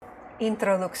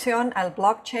Introducción al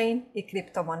blockchain y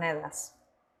criptomonedas.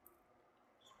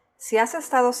 Si has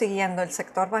estado siguiendo el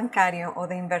sector bancario o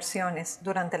de inversiones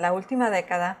durante la última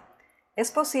década,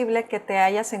 es posible que te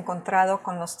hayas encontrado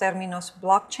con los términos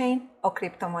blockchain o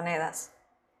criptomonedas.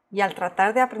 Y al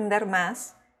tratar de aprender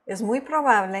más, es muy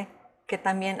probable que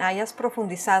también hayas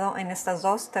profundizado en estas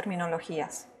dos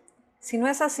terminologías. Si no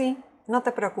es así, no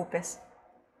te preocupes.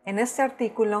 En este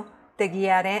artículo te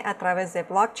guiaré a través de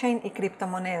blockchain y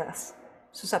criptomonedas,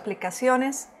 sus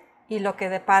aplicaciones y lo que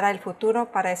depara el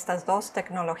futuro para estas dos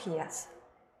tecnologías.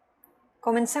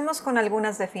 Comencemos con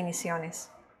algunas definiciones.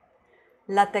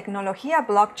 La tecnología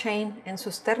blockchain, en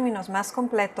sus términos más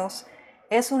completos,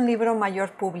 es un libro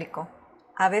mayor público,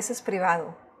 a veces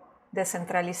privado,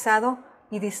 descentralizado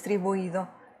y distribuido,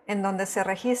 en donde se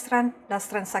registran las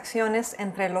transacciones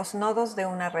entre los nodos de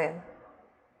una red.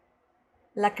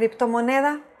 La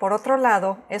criptomoneda, por otro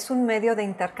lado, es un medio de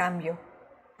intercambio,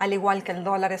 al igual que el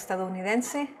dólar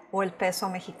estadounidense o el peso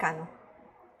mexicano.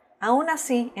 Aún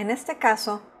así, en este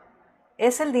caso,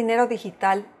 es el dinero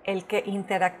digital el que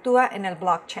interactúa en el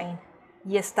blockchain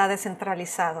y está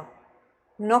descentralizado,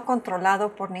 no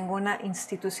controlado por ninguna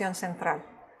institución central.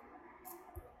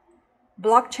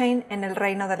 Blockchain en el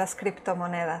reino de las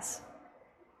criptomonedas.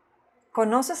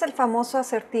 ¿Conoces el famoso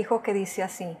acertijo que dice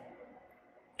así?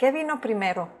 ¿Qué vino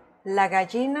primero, la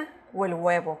gallina o el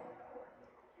huevo?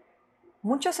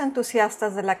 Muchos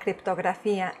entusiastas de la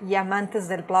criptografía y amantes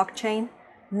del blockchain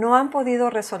no han podido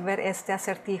resolver este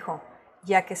acertijo,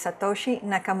 ya que Satoshi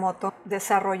Nakamoto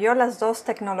desarrolló las dos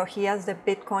tecnologías de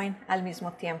Bitcoin al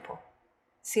mismo tiempo.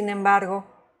 Sin embargo,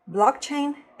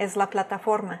 blockchain es la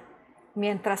plataforma,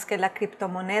 mientras que la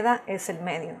criptomoneda es el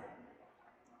medio.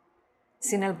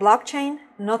 Sin el blockchain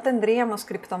no tendríamos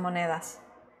criptomonedas.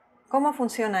 ¿Cómo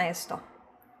funciona esto?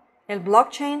 El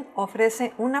blockchain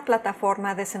ofrece una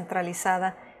plataforma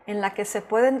descentralizada en la que se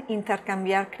pueden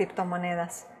intercambiar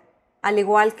criptomonedas, al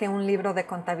igual que un libro de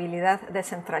contabilidad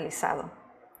descentralizado.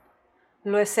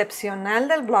 Lo excepcional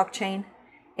del blockchain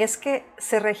es que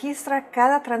se registra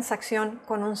cada transacción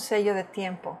con un sello de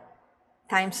tiempo,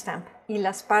 timestamp, y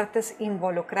las partes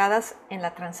involucradas en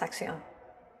la transacción.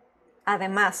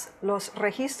 Además, los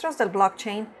registros del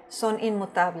blockchain son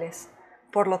inmutables.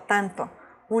 Por lo tanto,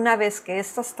 una vez que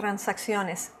estas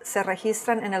transacciones se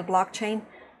registran en el blockchain,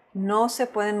 no se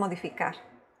pueden modificar.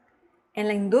 En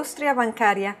la industria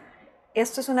bancaria,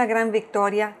 esto es una gran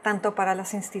victoria tanto para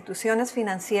las instituciones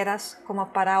financieras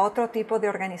como para otro tipo de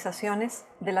organizaciones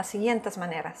de las siguientes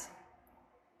maneras.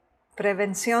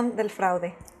 Prevención del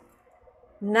fraude.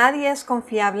 Nadie es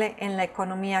confiable en la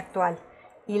economía actual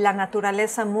y la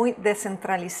naturaleza muy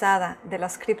descentralizada de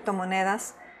las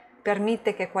criptomonedas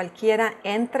permite que cualquiera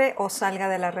entre o salga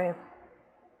de la red.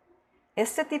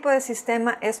 Este tipo de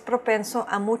sistema es propenso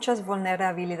a muchas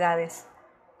vulnerabilidades,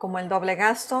 como el doble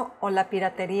gasto o la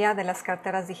piratería de las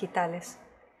carteras digitales.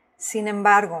 Sin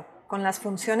embargo, con las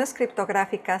funciones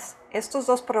criptográficas, estos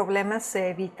dos problemas se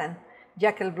evitan,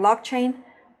 ya que el blockchain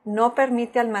no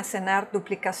permite almacenar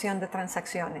duplicación de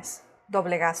transacciones,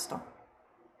 doble gasto.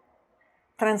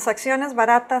 Transacciones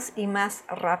baratas y más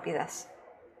rápidas.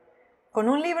 Con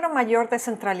un libro mayor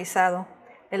descentralizado,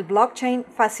 el blockchain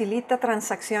facilita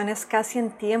transacciones casi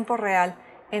en tiempo real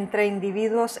entre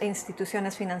individuos e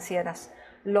instituciones financieras,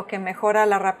 lo que mejora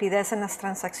la rapidez en las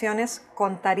transacciones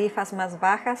con tarifas más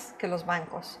bajas que los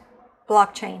bancos.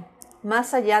 Blockchain,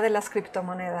 más allá de las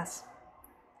criptomonedas.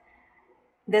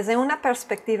 Desde una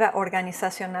perspectiva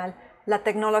organizacional, la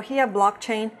tecnología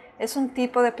blockchain es un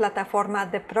tipo de plataforma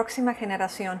de próxima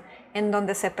generación en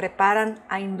donde se preparan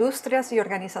a industrias y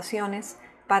organizaciones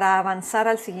para avanzar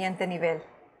al siguiente nivel.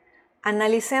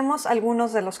 Analicemos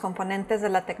algunos de los componentes de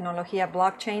la tecnología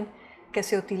blockchain que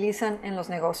se utilizan en los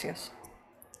negocios.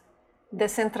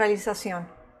 Descentralización.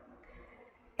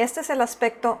 Este es el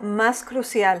aspecto más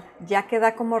crucial, ya que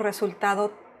da como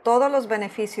resultado todos los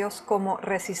beneficios como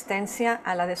resistencia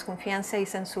a la desconfianza y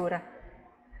censura.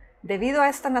 Debido a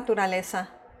esta naturaleza,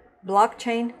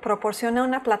 blockchain proporciona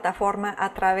una plataforma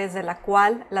a través de la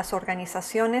cual las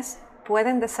organizaciones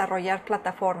pueden desarrollar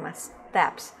plataformas,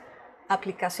 dApps,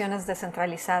 aplicaciones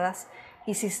descentralizadas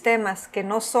y sistemas que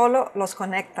no solo los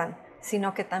conectan,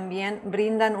 sino que también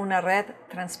brindan una red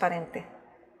transparente.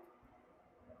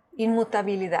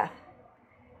 Inmutabilidad.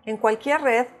 En cualquier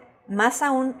red, más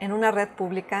aún en una red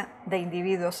pública de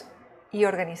individuos y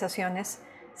organizaciones,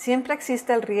 siempre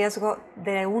existe el riesgo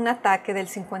de un ataque del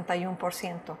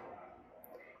 51%.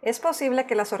 Es posible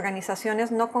que las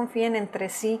organizaciones no confíen entre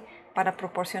sí para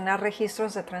proporcionar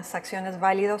registros de transacciones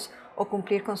válidos o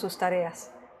cumplir con sus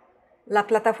tareas. La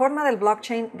plataforma del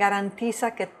blockchain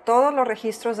garantiza que todos los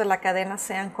registros de la cadena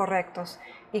sean correctos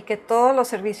y que todos los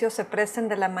servicios se presten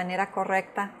de la manera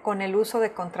correcta con el uso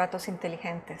de contratos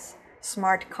inteligentes,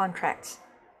 smart contracts.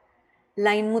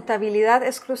 La inmutabilidad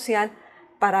es crucial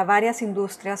para varias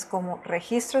industrias como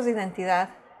registros de identidad,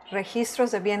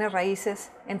 registros de bienes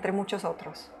raíces, entre muchos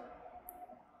otros.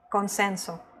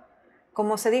 Consenso.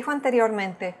 Como se dijo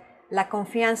anteriormente, la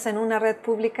confianza en una red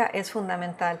pública es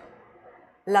fundamental.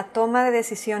 La toma de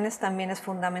decisiones también es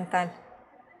fundamental.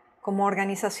 Como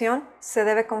organización, se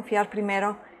debe confiar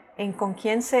primero en con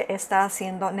quién se está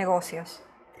haciendo negocios.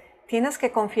 Tienes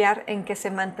que confiar en que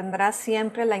se mantendrá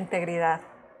siempre la integridad.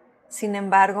 Sin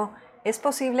embargo, es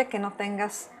posible que no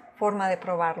tengas forma de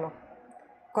probarlo.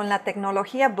 Con la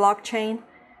tecnología blockchain,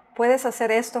 puedes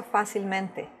hacer esto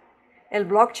fácilmente. El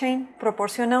blockchain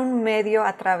proporciona un medio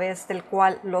a través del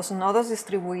cual los nodos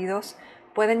distribuidos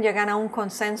pueden llegar a un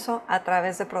consenso a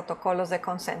través de protocolos de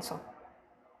consenso.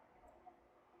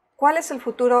 ¿Cuál es el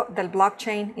futuro del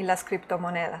blockchain y las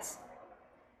criptomonedas?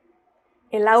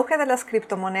 El auge de las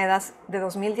criptomonedas de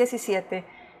 2017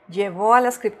 llevó a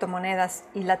las criptomonedas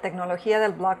y la tecnología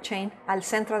del blockchain al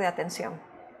centro de atención.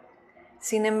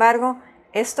 Sin embargo,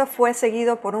 esto fue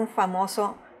seguido por un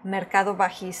famoso mercado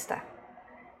bajista,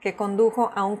 que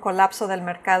condujo a un colapso del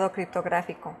mercado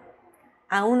criptográfico.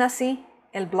 Aún así,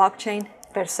 el blockchain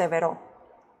perseveró.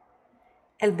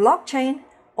 El blockchain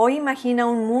hoy imagina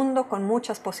un mundo con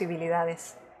muchas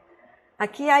posibilidades.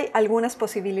 Aquí hay algunas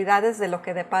posibilidades de lo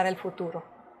que depara el futuro.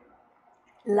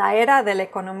 La era de la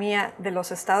economía de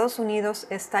los Estados Unidos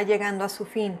está llegando a su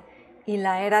fin y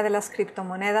la era de las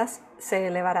criptomonedas se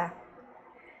elevará.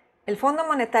 El Fondo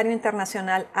Monetario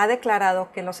Internacional ha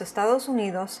declarado que los Estados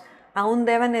Unidos aún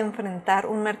deben enfrentar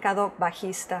un mercado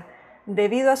bajista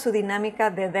debido a su dinámica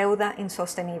de deuda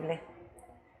insostenible.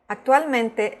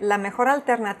 Actualmente, la mejor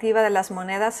alternativa de las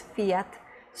monedas fiat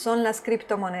son las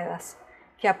criptomonedas,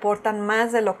 que aportan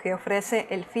más de lo que ofrece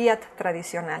el fiat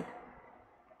tradicional.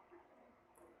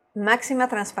 Máxima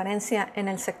transparencia en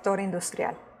el sector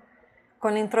industrial.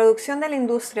 Con la introducción de la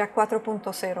industria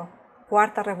 4.0,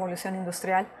 cuarta revolución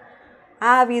industrial,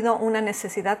 ha habido una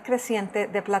necesidad creciente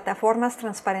de plataformas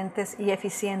transparentes y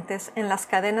eficientes en las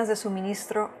cadenas de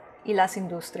suministro y las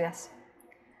industrias.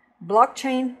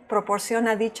 Blockchain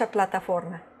proporciona dicha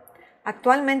plataforma.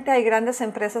 Actualmente hay grandes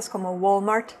empresas como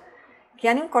Walmart que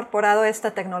han incorporado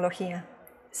esta tecnología.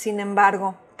 Sin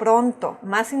embargo, pronto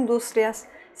más industrias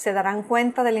se darán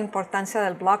cuenta de la importancia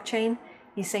del blockchain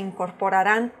y se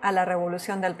incorporarán a la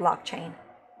revolución del blockchain.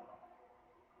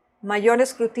 Mayor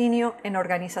escrutinio en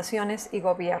organizaciones y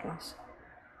gobiernos.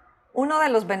 Uno de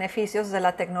los beneficios de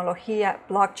la tecnología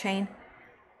blockchain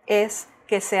es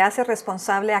que se hace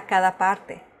responsable a cada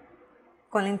parte.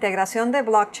 Con la integración de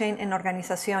blockchain en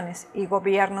organizaciones y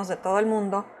gobiernos de todo el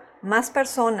mundo, más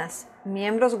personas,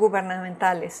 miembros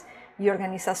gubernamentales y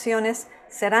organizaciones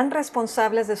serán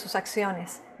responsables de sus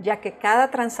acciones, ya que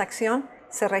cada transacción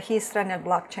se registra en el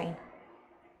blockchain.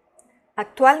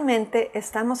 Actualmente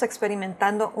estamos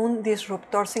experimentando un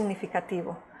disruptor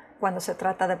significativo cuando se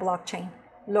trata de blockchain,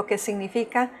 lo que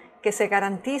significa que se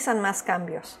garantizan más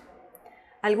cambios.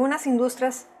 Algunas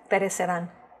industrias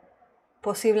perecerán,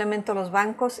 posiblemente los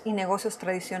bancos y negocios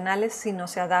tradicionales si no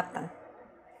se adaptan,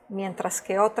 mientras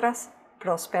que otras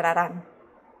prosperarán.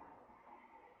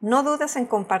 No dudes en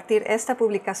compartir esta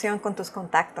publicación con tus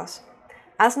contactos.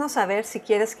 Haznos saber si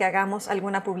quieres que hagamos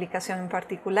alguna publicación en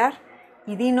particular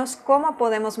y dinos cómo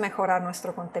podemos mejorar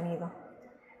nuestro contenido.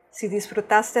 Si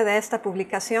disfrutaste de esta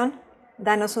publicación,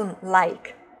 danos un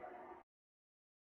like.